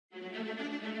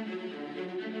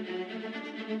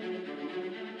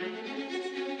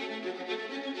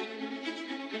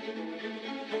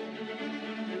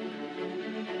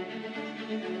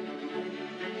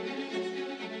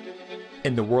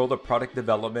In the world of product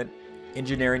development,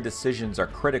 engineering decisions are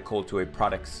critical to a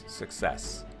product's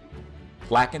success.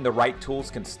 Lacking the right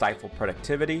tools can stifle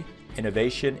productivity,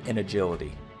 innovation, and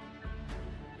agility.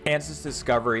 ANSYS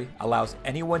Discovery allows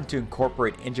anyone to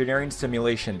incorporate engineering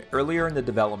simulation earlier in the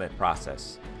development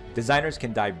process. Designers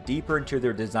can dive deeper into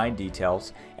their design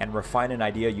details and refine an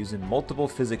idea using multiple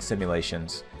physics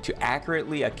simulations to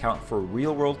accurately account for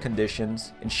real-world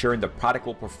conditions, ensuring the product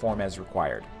will perform as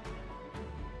required.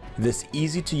 This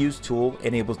easy-to-use tool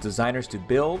enables designers to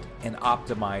build and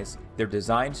optimize their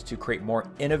designs to create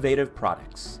more innovative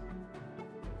products.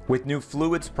 With new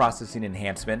fluids processing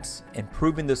enhancements,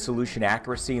 improving the solution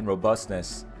accuracy and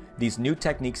robustness, these new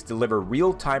techniques deliver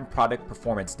real-time product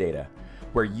performance data,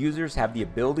 where users have the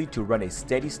ability to run a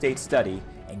steady-state study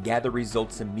and gather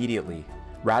results immediately,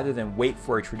 rather than wait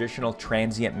for a traditional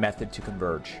transient method to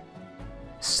converge.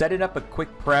 Setting up a quick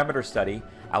parameter study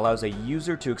allows a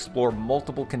user to explore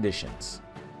multiple conditions.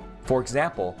 For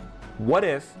example, what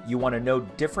if you want to know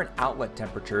different outlet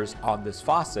temperatures on this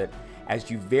faucet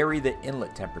as you vary the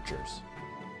inlet temperatures?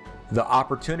 The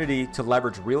opportunity to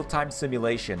leverage real-time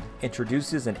simulation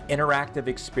introduces an interactive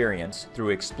experience through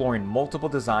exploring multiple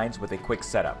designs with a quick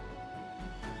setup.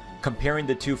 Comparing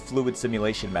the two fluid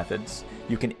simulation methods,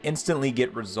 you can instantly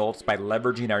get results by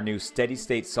leveraging our new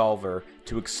steady-state solver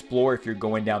to explore if you're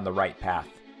going down the right path.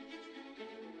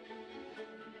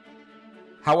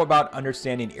 How about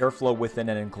understanding airflow within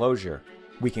an enclosure?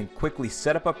 We can quickly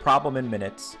set up a problem in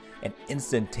minutes and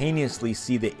instantaneously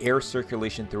see the air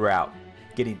circulation throughout,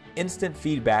 getting instant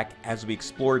feedback as we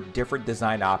explore different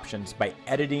design options by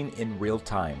editing in real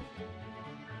time.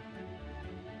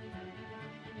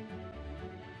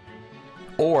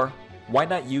 Or why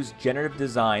not use generative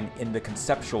design in the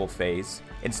conceptual phase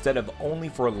instead of only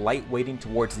for lightweighting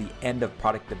towards the end of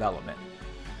product development?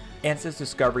 ANSYS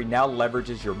Discovery now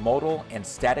leverages your modal and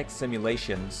static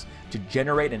simulations to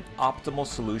generate an optimal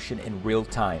solution in real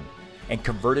time and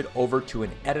convert it over to an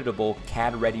editable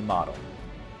CAD-ready model.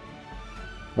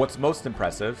 What's most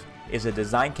impressive is a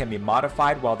design can be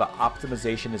modified while the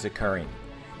optimization is occurring.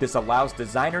 This allows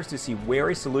designers to see where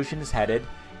a solution is headed,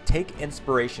 take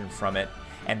inspiration from it,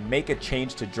 and make a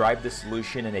change to drive the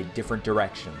solution in a different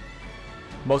direction.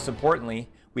 Most importantly,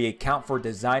 we account for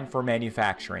design for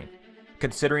manufacturing,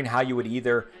 considering how you would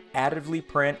either additively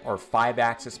print or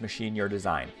 5-axis machine your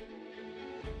design.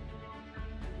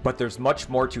 But there's much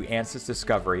more to ANSYS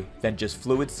Discovery than just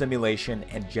fluid simulation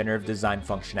and generative design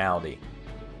functionality.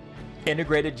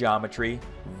 Integrated geometry,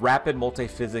 rapid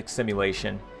multi-physics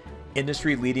simulation,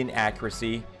 industry-leading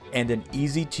accuracy, and an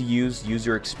easy-to-use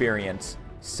user experience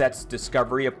sets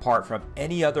Discovery apart from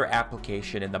any other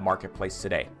application in the marketplace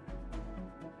today.